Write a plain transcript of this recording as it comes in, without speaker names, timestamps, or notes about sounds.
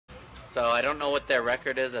so I don't know what their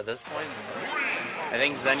record is at this point. I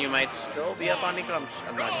think Zenyou might still be up on Nicko.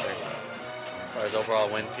 I'm not sure as far as overall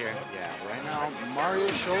wins here. Yeah, right now, Mario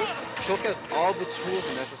Shulk has all the tools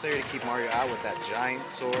necessary to keep Mario out with that giant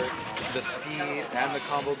sword, the speed, and the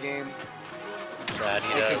combo game. That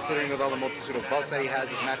he and does. Considering with all the multitude of buffs that he has,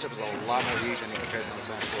 this matchup is a lot more weak than in comparison to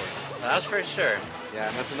Smash 4. That's for sure. Yeah,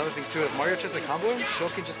 and that's another thing too. If Mario tries to combo him,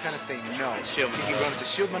 Shulk can just kind of say no. Shield he can go into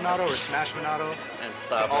Shield Monado or Smash Monado and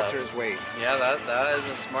stop to alter his weight. Yeah, that is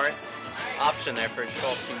a smart option there for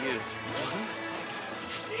Shulk to use.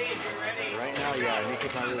 Right now, yeah,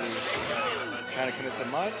 Nicko's not really trying to commit to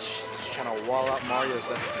much. Just trying to wall out Mario as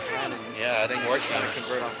best as he can. And yeah, it's working. Trying to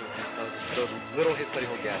convert off of just the little hits that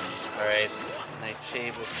he'll get. All right.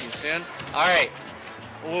 Nightshade will see you soon. All right.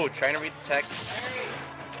 Ooh, trying to read the tech.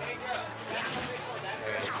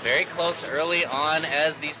 Very close early on,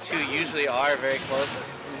 as these two usually are very close.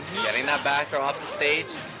 Getting that back throw off the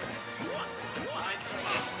stage.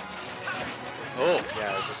 Oh.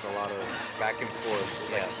 Yeah, it's just a lot of back and forth.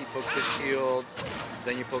 It's like he pokes his shield,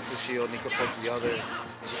 Zenyou pokes his shield, Nicko pokes the other.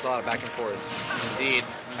 It's just a lot of back and forth. Indeed.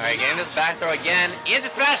 All right, getting this back throw again. Into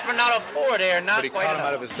smash, but not a forward air. Not but he quite caught him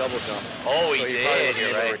out of his double jump. Oh, so he did.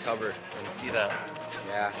 You're right. Recover. Didn't see that.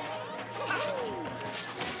 Yeah.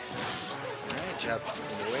 Alright, jabs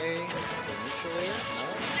keeping away. To the neutral air.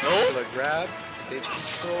 No. To the grab. Stage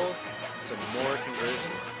control. To more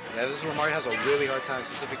conversions. Yeah, this is where Mario has a really hard time,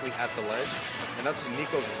 specifically at the ledge. And that's what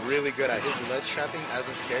Nicko's really good at. His ledge trapping as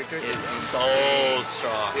his character is so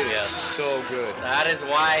strong. It is so good. That is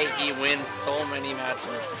why he wins so many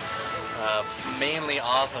matches, mainly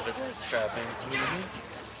off of his ledge trapping.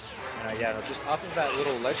 And yeah, no, just off of that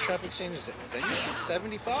little ledge trap exchange, Zenyou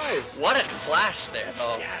 75. What a clash there,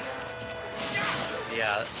 though.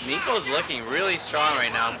 Yeah, Nicko's looking really strong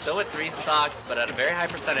right now. Still with 3 stocks, but at a very high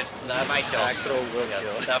percentage. That might kill. Back throw will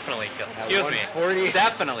kill. Definitely kill. Excuse me.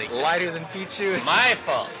 Definitely kill. Lighter than Pichu. My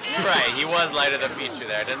fault. You're right. He was lighter than Pichu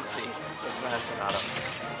there. I didn't see the smash Monado.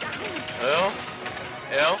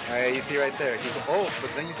 Alright, you see right there.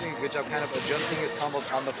 But Zenyou's doing a good job kind of adjusting his combos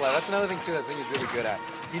on the fly. That's another thing too that Zenyou's really good at.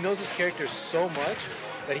 He knows his character so much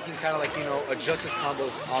that he can kind of like, adjust his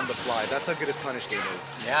combos on the fly. That's how good his punish game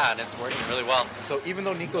is. Yeah, and it's working really well. So even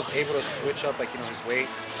though Nicko's able to switch up, his weight,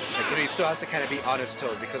 he still has to kind of be on his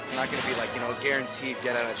toes because it's not going to be like, a guaranteed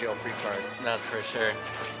get out of jail free card. That's for sure.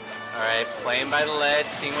 All right, playing by the ledge,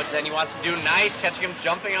 seeing what Zenyou wants to do. Nice, catching him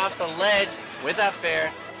jumping off the ledge with that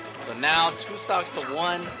fair. So now 2 stocks to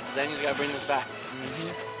 1. Zenyou's got to bring this back. Right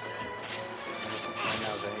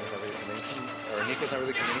now, Zenyou's not really committing to Nicko's not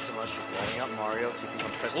really committing too much, just rolling out Mario, keeping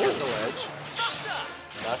him pressed at the ledge.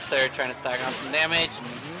 Buster trying to stack on some damage.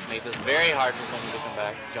 Make this very hard for Zenyou to come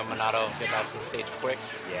back. Jump Monado, get back to the stage quick.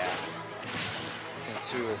 Yeah. The thing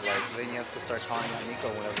too is Zenyou has to start calling out Nicko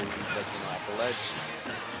whenever he's at the ledge.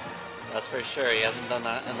 That's for sure. He hasn't done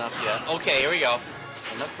that enough yet. Okay, here we go.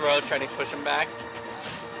 On the throw, trying to push him back.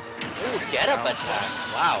 Ooh, get up attack.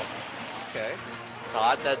 Wow. Okay.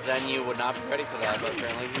 Thought that Zenyou would not be ready for that, but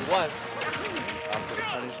apparently he was. To the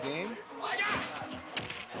punish game.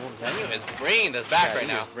 Oh, Zenyou is bringing this back right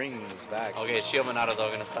now. He's bringing this back. Okay, Shield Monado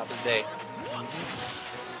though, gonna stop his day.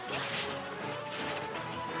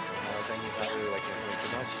 Zenyou's not really doing too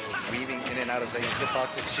much. He's just weaving in and out of Zenyou's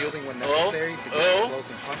hitboxes, shielding when necessary to get close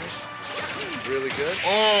and punish. Really good.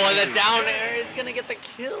 Oh, and the down air is gonna get the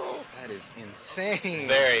kill. That is insane.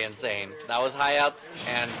 Very insane. That was high up,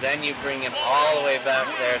 and Zenyou bringing him all the way back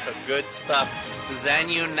there. So good stuff. To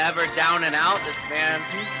Zenyou, never down and out. This man,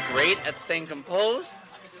 great at staying composed.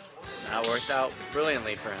 That worked out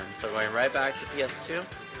brilliantly for him. So going right back to PS2.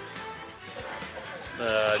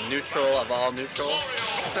 The neutral of all neutrals.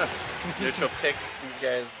 Neutral picks. These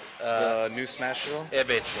guys. The new Smash Show? It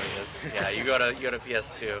basically is. Yeah, you go to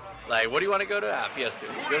PS2. What do you want to go to? PS2.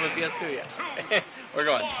 You go to PS2? Yeah. We're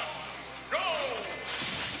going.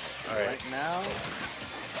 All right. Now.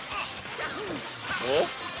 Whoa.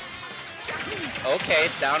 Okay,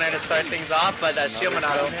 down air to start things off, but that Shield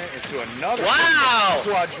Monado into another. Wow!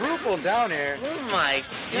 Quadruple down air. Oh my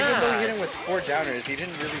god! Even though he hit him with 4 down airs, he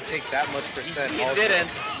didn't really take that much percent. He didn't,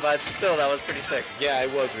 but still, that was pretty sick. Yeah,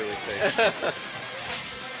 it was really sick.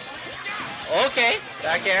 Okay,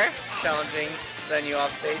 back air, challenging Zenyou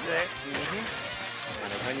off stage there.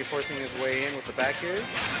 And Zenyou forcing his way in with the back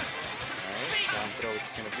airs. Alright, down throw it's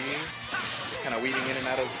going to be. Just kind of weaving in and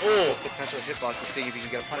out of those potential hitboxes to see if he can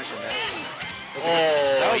get a punish in there.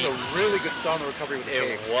 That was a really good stall in the recovery with the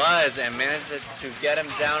cake. It was, and managed to get him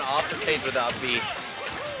down off the stage without beat.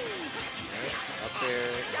 Up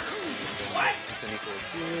there, it's Nicko.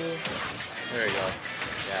 There you go.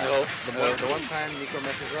 Yeah. Nope. The one time Nicko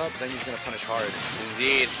messes up, Zenyou's going to punish hard.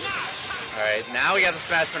 Indeed. Alright, now we got the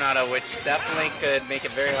Smash Bernardo, which definitely could make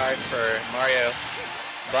it very hard for Mario.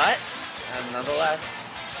 But, nonetheless,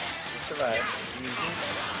 he survived.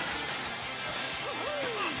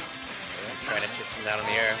 Trying to chase him down in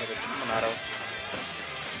the air with a Bernardo.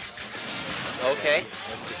 Okay.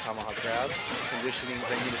 That's a good tomahawk grab. Conditioning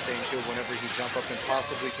Zenyou to stay in shield whenever he jump up and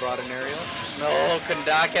possibly throw out an aerial. No, could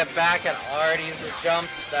not get back and already used the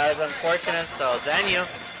jumps. That is unfortunate. So Zenyou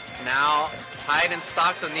now tied in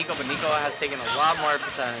stocks with Nicko, but Nicko has taken a lot more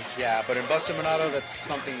percentage. Yeah, but in Buster Monado, that's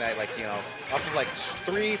something that, like, you know, off of like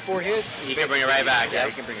 3-4 hits, he can bring it right back. Yeah,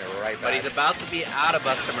 he can bring it right back. But he's about to be out of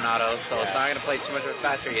Buster Monado, so it's not going to play too much of a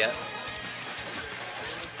factor yet.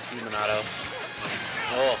 Speed Monado.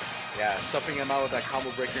 Oh. Yeah, stuffing him out with that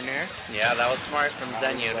combo breaker nair. Yeah, that was smart from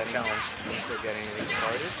Zenyou to challenge. Nicko getting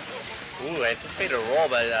restarted. Ooh, I anticipated a roll,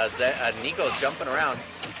 but Nicko jumping around.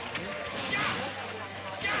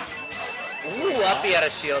 Ooh, up the out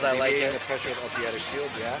of shield, I like it. The pressure of up the out of shield,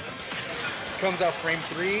 yeah. Comes out frame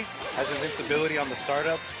 3, has invincibility on the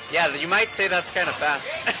startup. Yeah, you might say that's kind of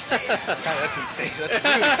fast. That's insane. That's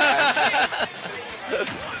really fast.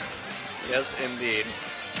 Yes, indeed.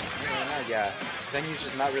 Yeah. Zenyou's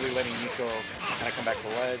just not really letting Nicko kind of come back to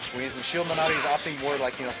ledge. When he's in shield Monado, he's opting more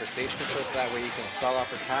like, you know, for stage control, so that way he can stall out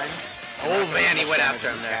for time. Oh man, he went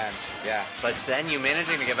after him there. Yeah. But Zenyou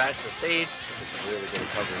managing to get back to the stage. This is really good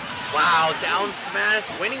recovery. Wow, down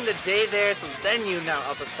smash, winning the day there. So Zenyou now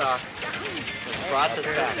up a stock. Just brought this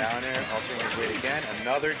back. Down air, altering his weight again.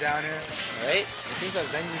 Another down air. Right? It seems that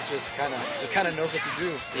Zenyou just kind of knows what to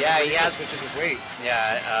do. Yeah, he has. Switches his weight.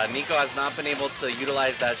 Yeah, Nicko has not been able to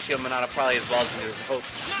utilize that shield Monado probably as well as he would hope.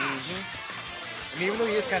 I mean, even though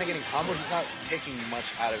he is kind of getting comboed, he's not taking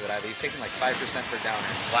much out of it either. He's taking like 5% for down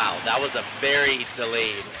air. Wow, that was a very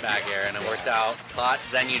delayed back air, and it worked out. Caught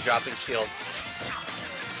Zenyou dropping shield.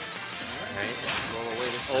 Alright,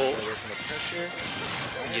 roll away from the pressure.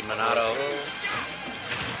 Speed Monado.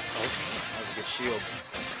 That was a good shield.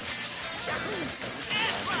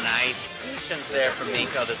 Nice patience there from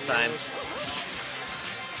Nicko this time.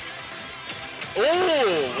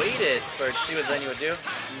 Oh, waited for to see what Zenyou would do.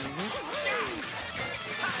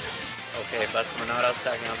 Okay, Buster Monado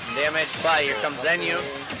stacking on some damage, but here comes Zenyou.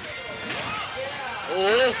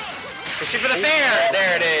 Oh, pushing for the fair.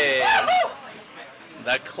 There it is.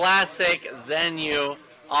 The classic Zenyou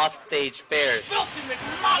offstage fairs. Oh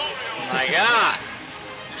my God.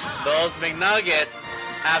 Those McNuggets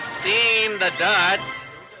have seen the dot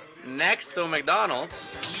next to McDonald's.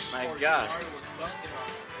 My God.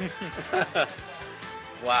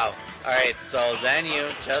 Wow. Alright, so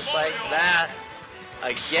Zenyou, just like that,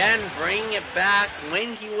 again bringing it back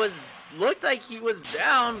when he looked like he was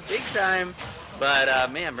down big time.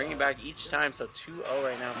 But, man, bringing it back each time. So 2-0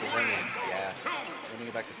 right now for Zenyou. Yeah. Bringing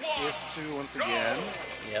it back to PS2 once again.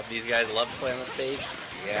 Yep, these guys love to play on the stage.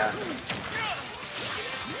 Yeah.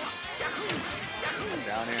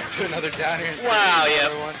 Down air to another down air. Wow,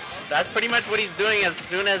 yeah. That's pretty much what he's doing as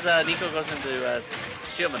soon as Nicko goes into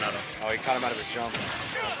shield Monado. Oh, he caught him out of his jump.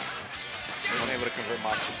 He wasn't able to convert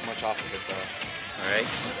much off of it, though. Alright,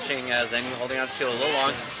 Ching Zenyou holding on to shield a little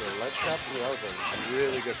long. So ledge trap, that was a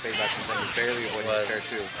really good phase back from Zenyou. Barely avoiding the fair,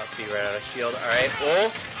 too. Up B right out of shield. Alright,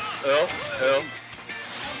 oh.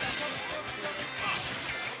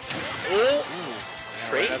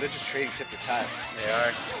 Trade? Right now they're just trading tip for time. They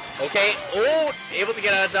are. Okay, oh, able to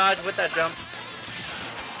get out of dodge with that jump.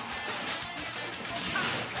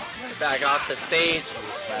 Back off the stage.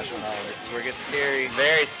 Smash one out. This is where it gets scary.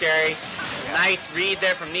 Very scary. Yeah. Nice read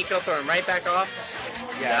there from Nicko, throwing right back off.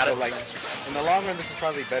 Yeah, but like in the long run, this is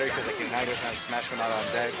probably better because like now he doesn't have Smash one out on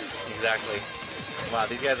deck. Exactly. Wow,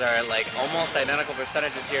 these guys are like almost identical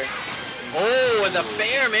percentages here. Oh, and the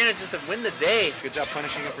fair manages to win the day. Good job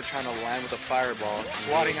punishing him for trying to land with a fireball,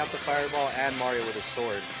 swatting out the fireball and Mario with his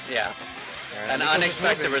sword. Yeah. An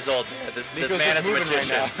unexpected result. This man is a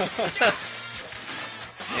magician. Right now.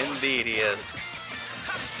 Indeed, he is.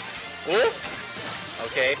 Ooh.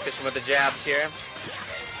 Okay, fishing with the jabs here.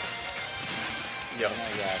 Yo.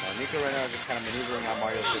 Yeah, no, Nicko right now is just kind of maneuvering on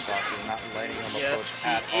Mario's hitbox. He's not letting him approach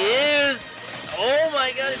at all. Yes, he is. Oh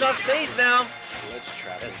my God, he's off stage now. Let's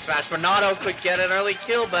trap and Smash Bernardo could get an early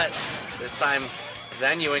kill, but this time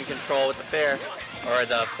Zenyou in control with the fair, or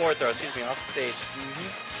the forward throw, excuse me, off the stage.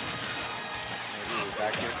 Maybe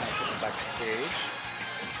back here, kind of putting him back to stage.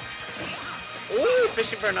 Ooh,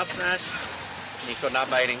 fishing for an up smash. Nicko not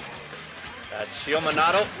biting. Shield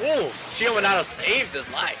Monado. Ooh, Shield Monado saved his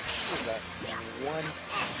life. What was that?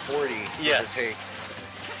 140. Yes.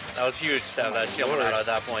 That was huge to have that Shield Monado at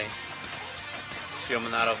that point. Shield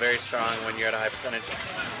Monado very strong when you're at a high percentage.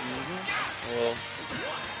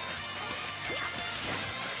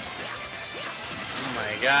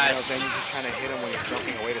 gosh. Then you're just trying to hit him when he's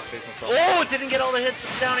jumping away to space himself. Oh, didn't get all the hits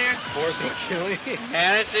down here. Fourth killing.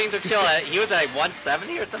 Managing to kill it. He was at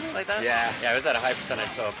 170 or something like that? Yeah. Yeah, it was at a high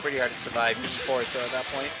percentage, so pretty hard to survive fourth at that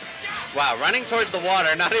point. Wow, running towards the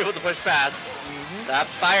water, not able to push past. That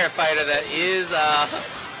firefighter that is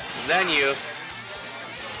Zenyou.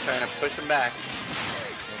 Trying to push him back.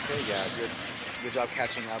 Okay, yeah, good job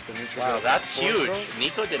catching out the neutral. Wow, that's huge.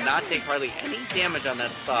 Nicko did not take hardly any damage on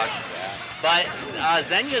that stock. Yeah. But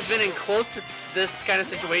Zenyou has been in close to this kind of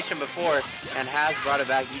situation before and has brought it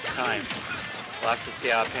back each time. We'll have to see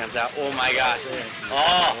how it pans out. Oh my gosh.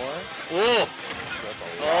 Oh. Oh.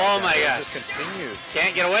 Oh my gosh. Just continues.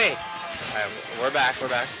 Can't get away. All right, we're back. We're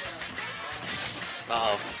back.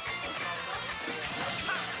 Uh-oh.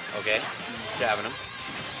 Okay. Jabbing him.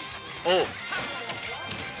 Oh.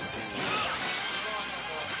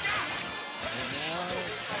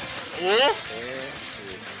 Oh.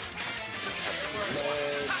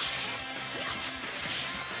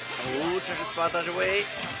 Oh, trying to spot dodge away.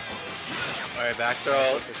 Alright, back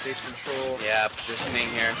throw. For stage control. Yeah, positioning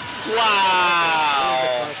here.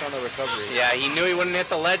 Wow! Punish on the recovery. Yeah, he knew he wouldn't hit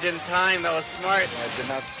the ledge in time. That was smart. Did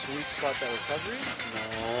not sweet spot that recovery.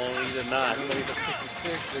 No, he did not. Even though he's at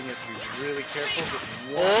 66, then he has to be really careful. Just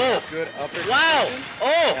one good upper. Wow!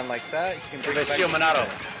 Oh! And like that, he can bring it back Shield Monado.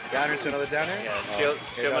 Downer to another downer. Yeah, Shield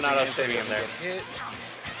Monado saving him there.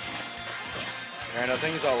 Alright, now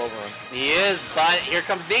Zenyou's all over him. He is, but here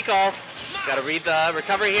comes Nicko. Gotta read the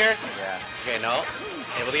recovery here. Yeah. Okay, no.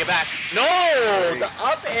 Able to get back. No! The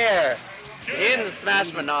up air in the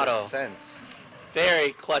Smash Monado.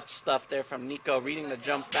 Very clutch stuff there from Nicko, reading the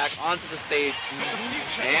jump back onto the stage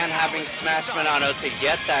and having Smash Monado to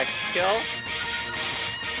get that kill.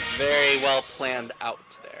 Very well planned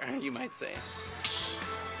out there, you might say.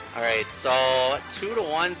 Alright, so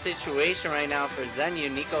 2-1 situation right now for Zenyou.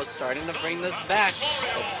 Nicko starting to bring this back.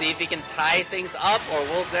 Let's see if he can tie things up, or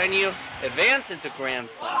will Zenyou advance into Grand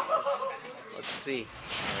Finals? Let's see.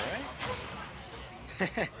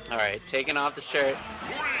 Alright. Alright, taking off the shirt.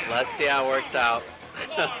 Let's see how it works out.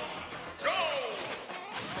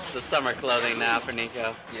 The summer clothing now for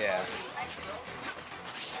Nicko. Yeah.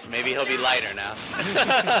 Maybe he'll be lighter now.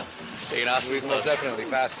 Taking off some He's most definitely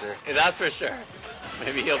faster. That's for sure.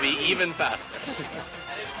 Maybe he'll be even faster.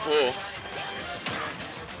 Ooh.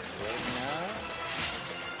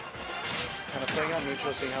 Just kind of playing on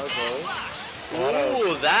neutral, seeing how it goes.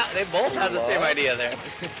 Ooh, that they both have the same idea there.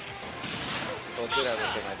 Both did have the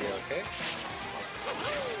same idea, okay?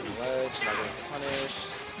 Ledge, not getting punished.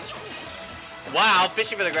 Wow,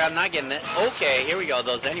 fishing for the grab, not getting it. Okay, here we go,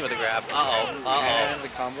 though. Zenyou with the grab. Uh-oh, uh-oh. And the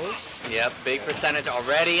combos. Yep, big percentage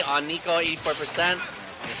already on Nicko, 84%.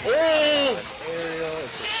 Oh! Aerial,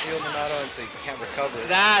 it's a shield Monado, and so you can't recover.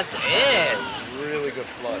 That's it! Really good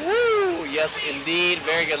flood. Woo! Yes, indeed.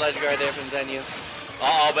 Very good ledge guard there from Zenyou.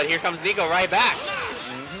 Uh-oh, but here comes Nicko right back.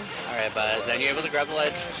 Alright, but Zenyou able to grab the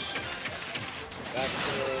ledge. Back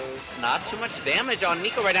throw. Not too much damage on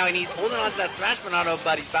Nicko right now, and he's holding on to that Smash Monado,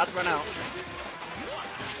 but he's about to run out.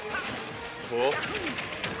 Cool.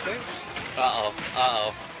 Okay. Uh-oh,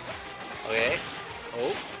 uh-oh. Okay.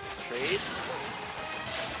 Oh, trades.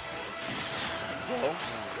 Oh.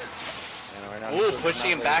 Ooh,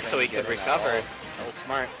 pushing him back so he could recover. That was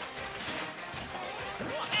smart.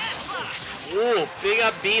 Ooh, big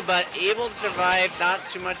up B, but able to survive. Not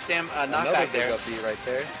too much knockback there. Big up B right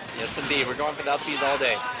there. Yes, indeed. We're going for the up Bs all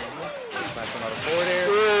day. Smash him out of forward air.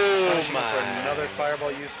 Ooh, my. For another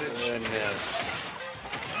fireball usage. Goodness.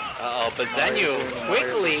 Uh-oh, but Zenyou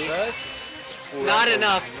quickly. Not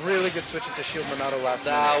enough. Really good switch into shield Monado last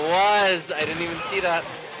minute. That was. I didn't even see that.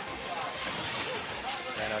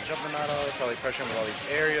 And now jump Monado, probably pressure him with all these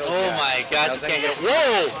aerials. Oh my gosh, you can't get.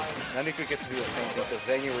 Whoa! Now Nicko gets to do the same thing to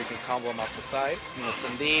Zenyou, where you can combo him off the side. Yes,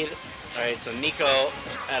 indeed. Alright, so Nicko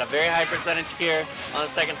at a very high percentage here on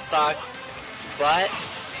the second stock, but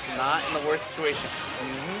not in the worst situation.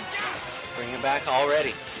 Bring him back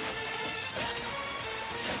already.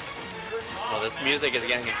 Well, this music is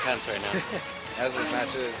getting intense right now. As this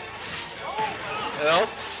match is. Hello?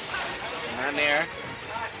 Not there.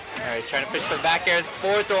 Alright, trying to fish for the back air.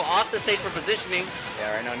 Forward throw off the stage for positioning.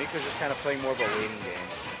 Yeah, right now Nicko's just kind of playing more of a waiting game.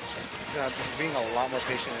 He's being a lot more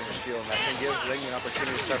patient in the shield, and that can give Zenyou an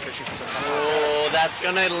opportunity to start fishing for some time. Oh, that's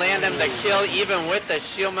going to land him the kill even with the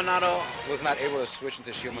shield Monado. Was not able to switch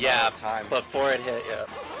into shield Monado in time. Before it hit, yeah.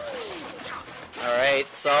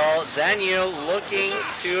 Alright, so Zenyou looking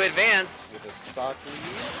to advance. With a stock lead.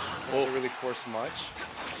 Doesn't really force much.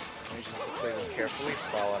 He just has to play this carefully,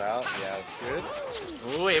 stall it out. Yeah, that's good.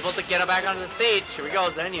 Ooh, able to get it back onto the stage. Here we go,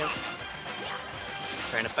 Zenyou.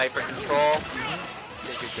 Trying to fight for control.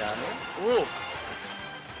 Get it down. Ooh.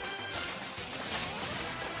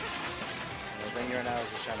 Zenyou right now is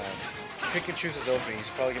just trying to pick and choose his opening. He's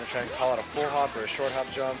probably going to try and call out a full hop or a short hop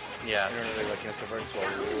jump. Yeah. In order to like, convert into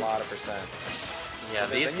a lot of percent. Yeah,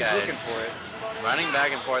 so these Zenyou's guys looking for it. running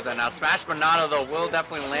back and forth. And now Smash Bernardo though will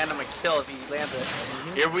definitely land him a kill if he lands it.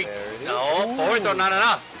 Here we go. Forward throw, not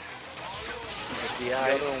enough. The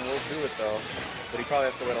other one will do it though, but he probably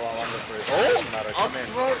has to wait a lot longer for his Smash Bernardo to come in.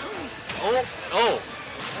 Oh. All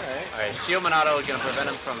right. Shield Monado is going to prevent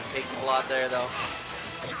him from taking a lot there, though.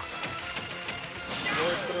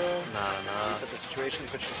 No. Reset the situation,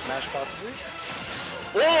 switch to smash possibly.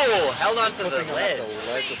 Whoa! Held on Just to the ledge.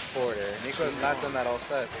 The ledge with forwarder. Nicko has not done that all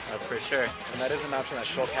set. That's for sure. And that is an option that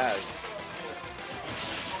Shulk has.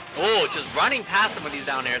 Oh, just running past him with these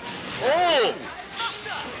down airs. Oh!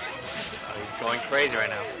 He's going crazy right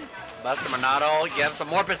now. Buster Monado, get some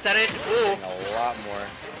more percentage. Ooh. A lot more.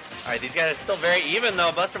 Alright, these guys are still very even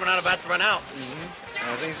though. Buster Monado about to run out. And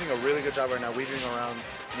I think he's doing a really good job right now weaving around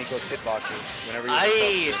Nicko's hitboxes whenever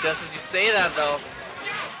he's just as you say that though.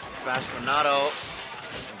 Smash Monado.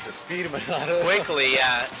 It's a speed Monado. Quickly,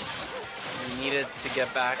 yeah. He needed to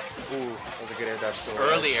get back. Ooh, that was a good air dodge still.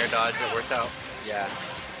 Early air dodge, it worked out. Yeah.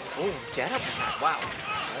 Ooh, get up attack, wow.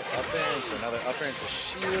 Up air into another up air into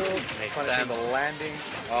shield. Makes punishing sense. the landing.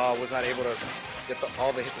 Was not able to get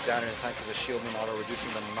all the hits of down air in time because of shield moon auto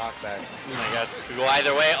reducing the knockback. Oh my gosh, this could go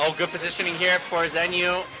either way. Oh, good positioning here for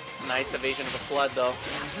Zenyou. Nice evasion of the flood though.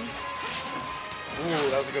 Ooh,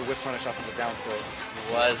 that was a good whip punish off of the down tilt.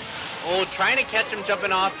 It was. Oh, trying to catch him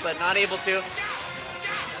jumping off, but not able to.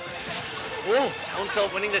 Ooh, down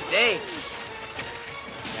tilt winning the day.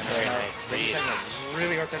 Very nice.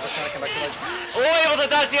 Really hard time to try to come back to life. Oh, able to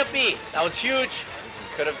dodge the up B. That was huge.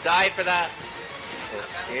 Could have died for that. This is so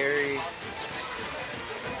scary.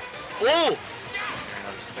 Oh!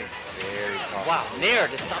 Just playing very cautious. Wow, Nair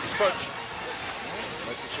to stop Scorch.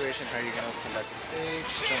 Next situation, how are you going to come back to stage?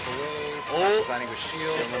 Jump away. Oh! Designing with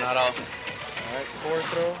shield. Monado. Alright, forward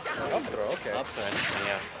throw. Up throw, okay. Up throw,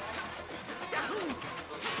 yeah.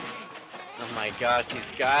 Oh my gosh,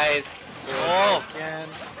 these guys. Oh! Again.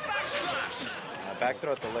 Back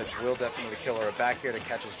throw at the ledge will definitely kill, or a back air to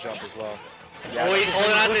catch his jump as well. Yeah, oh, he's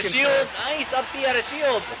holding on to the shield. Nice, up B out of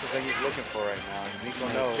shield. That's what Zenyou's looking for right now. Nicko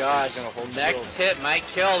knows. Gosh, He's gonna hold next shield. hit might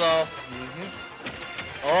kill though.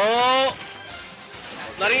 Oh!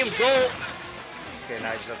 Letting him go. Okay,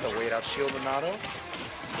 now you just have to wait out shield Monado.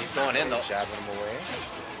 He's going in though. Jabbing him away.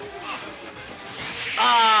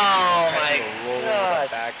 Oh my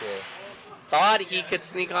gosh. Back air. Thought he could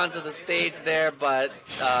sneak onto the stage there, but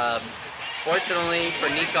fortunately for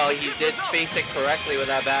Nicko, he did space it correctly with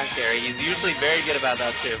that back air. He's usually very good about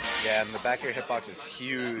that too. Yeah, and the back air hitbox is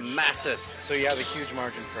huge. Massive. So you have a huge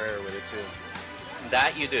margin for error with it too.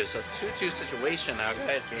 That you do. So 2-2 situation now,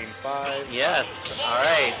 guys. Game 5. Yes. All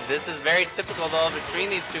right. This is very typical though between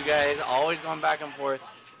these two guys, always going back and forth.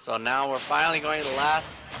 So now we're finally going to the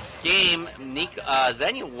last game.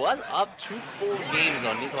 Zenyou was up 2 full games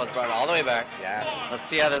though. Nicko has brought it all the way back. Yeah. Let's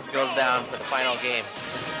see how this goes down for the final game.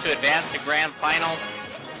 This is to advance to grand finals.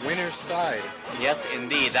 Winner's side. Yes,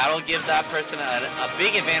 indeed. That'll give that person a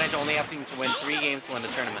big advantage, only having to win 3 games to win the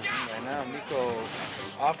tournament. Right now, Nicko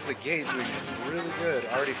off the gate doing really good.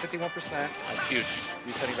 Already 51%. That's huge.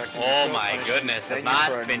 Resetting back to oh Nicko, my goodness, has Zenyou not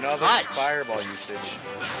for been another touched. fireball usage.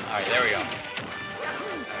 All right, there we go.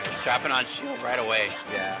 Strapping on shield right away.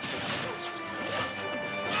 Yeah.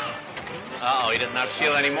 Uh-oh, he doesn't have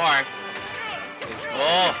shield anymore. He's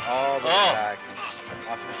all the way back.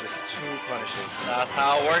 Off of just 2 punishes. That's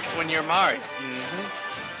how it works when you're Mari.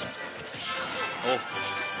 Oh.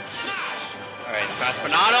 Alright, Smash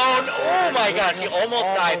Bernardo. Oh my gosh, he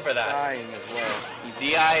almost died for that. Dying as well. He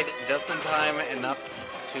DI'd just in time enough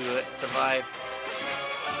to survive.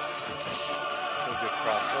 A good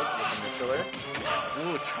cross up with the neutral air.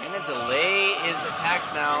 Ooh, trying to delay his attacks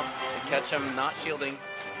now to catch him not shielding.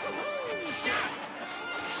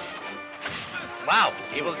 Wow,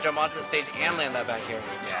 able to jump onto the stage and land that back here.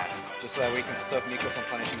 Yeah, just so that we can stop Nicko from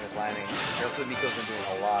punishing his landing. That's what Nicko's been doing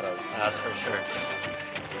a lot of. That's for sure.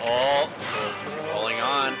 Oh, rolling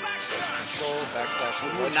on. Control, backslash.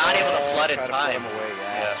 Ooh, not able to flood in time. Away,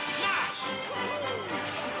 yeah.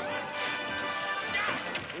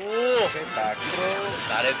 Ooh, okay, back throw.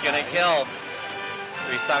 That is gonna kill.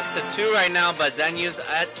 3 stocks to 2 right now, but Zenyou's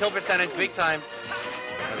at kill percentage big time.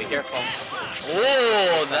 Gotta be careful.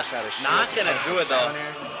 Oh, not gonna do it though.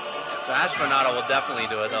 Smash Bernardo will definitely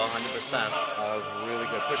do it though, 100%. That was really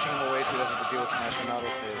good. Pushing him away so he doesn't have to deal with Smash Bernardo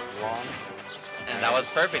for his long. And that was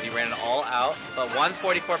perfect. He ran it all out. But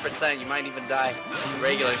 144%, you might even die.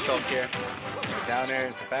 Regular Shulk here. Down air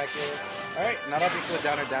into back air. Alright, not opting for the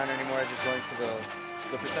down air anymore. Just going for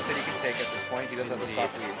the percent that he can take at this point. He does have the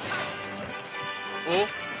stock lead. Ooh.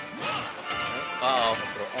 Uh-oh.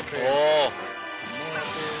 Oh.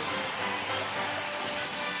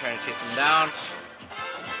 Trying to chase him down.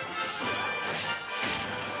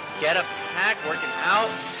 Get up attack, working out.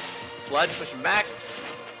 Blood pushing back.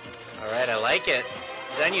 Alright, I like it.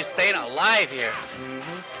 Zenyou staying alive here.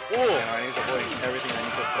 Mm-hmm. Ooh. And he's avoiding everything that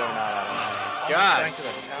Nicko's throwing out at him. Gosh. Trying to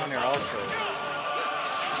the down there also.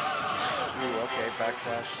 Ooh, okay,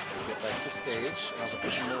 backslash to get back to stage. And also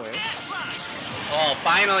pushing him away. Oh,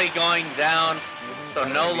 finally going down. So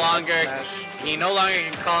no longer, he no longer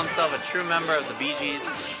can call himself a true member of the Bee Gees.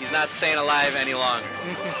 He's not staying alive any longer.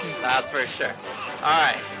 That's for sure.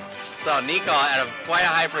 Alright, so Nicko at quite a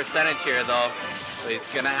high percentage here though. So he's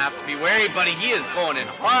going to have to be wary, but he is going in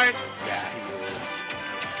hard. Yeah, he is.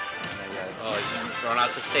 Oh, he's thrown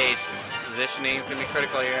out the stage. Positioning is going to be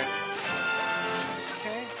critical here.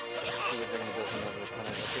 Okay. Let's see what Zenyou does another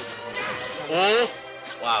punish. Oh!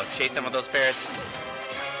 Wow, chase him with those pairs.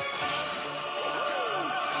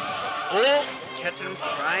 Oh! Catching him,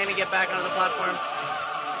 trying to get back onto the platform.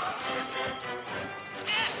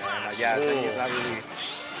 And, yeah, Zenyou's not really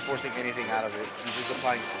forcing anything out of it. He's just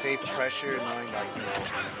applying safe pressure, knowing like, you know,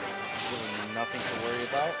 there's really nothing to worry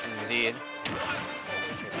about. Indeed.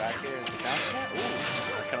 Get back here into down snap. Ooh,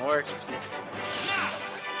 that can work.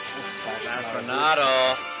 Smash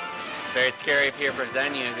Renato. It's very scary here for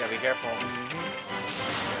Zenyou. He's gotta be careful.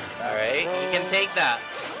 Alright, he can take that.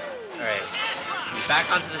 Alright. He's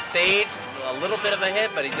back onto the stage. A little bit of a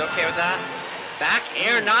hit, but he's okay with that. Back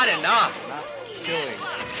air, not enough. Not killing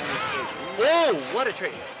the center stage. Whoa, what a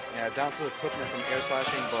trade. Yeah, down to the clipping from air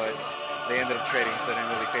slashing, but they ended up trading, so it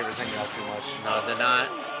didn't really favor Zenyou out too much. No, they're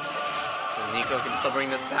not. So Nicko can still bring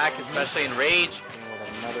this back, especially in Rage. And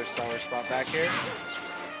with another sour spot back here.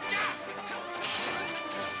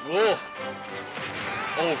 Whoa.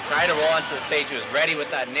 Oh, tried to roll onto the stage. He was ready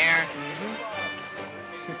with that nair.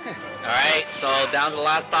 Alright, so down to the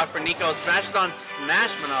last stock for Nicko. Smashes on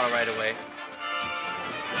Smash Renato right away.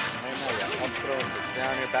 Right now, yeah, up throw to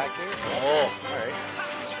down here, back here. Oh. Alright.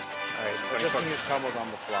 Alright, adjusting his combos on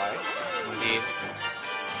the fly. Indeed.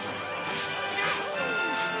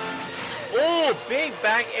 Oh, big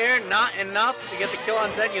back air. Not enough to get the kill on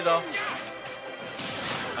Zenyou, though.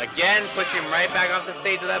 Again, pushing him right back off the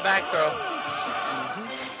stage with that back throw.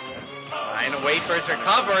 Trying to wait for his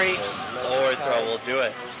recovery. Forward throw will do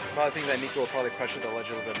it. Probably think that Nicko will probably pressure the ledge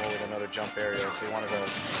a little bit more with another jump area, so he wanted to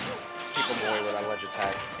keep him away with that ledge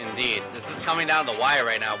attack. Indeed. This is coming down the wire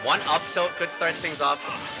right now. One up tilt could start things off.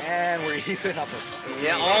 And we're even up at 3.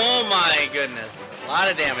 Yeah, oh my goodness. A lot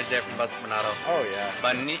of damage there from Buster Renato. Oh, yeah.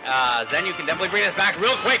 But Zenyou can definitely bring us back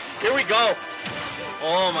real quick. Here we go.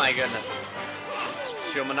 Oh my goodness.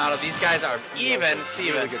 Shulk, Renato, these guys are even.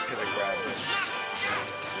 Steven. Really good pivot grab.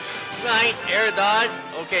 Nice air dodge.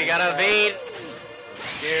 Okay, gotta evade.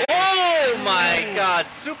 Oh my god,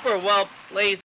 super well placed.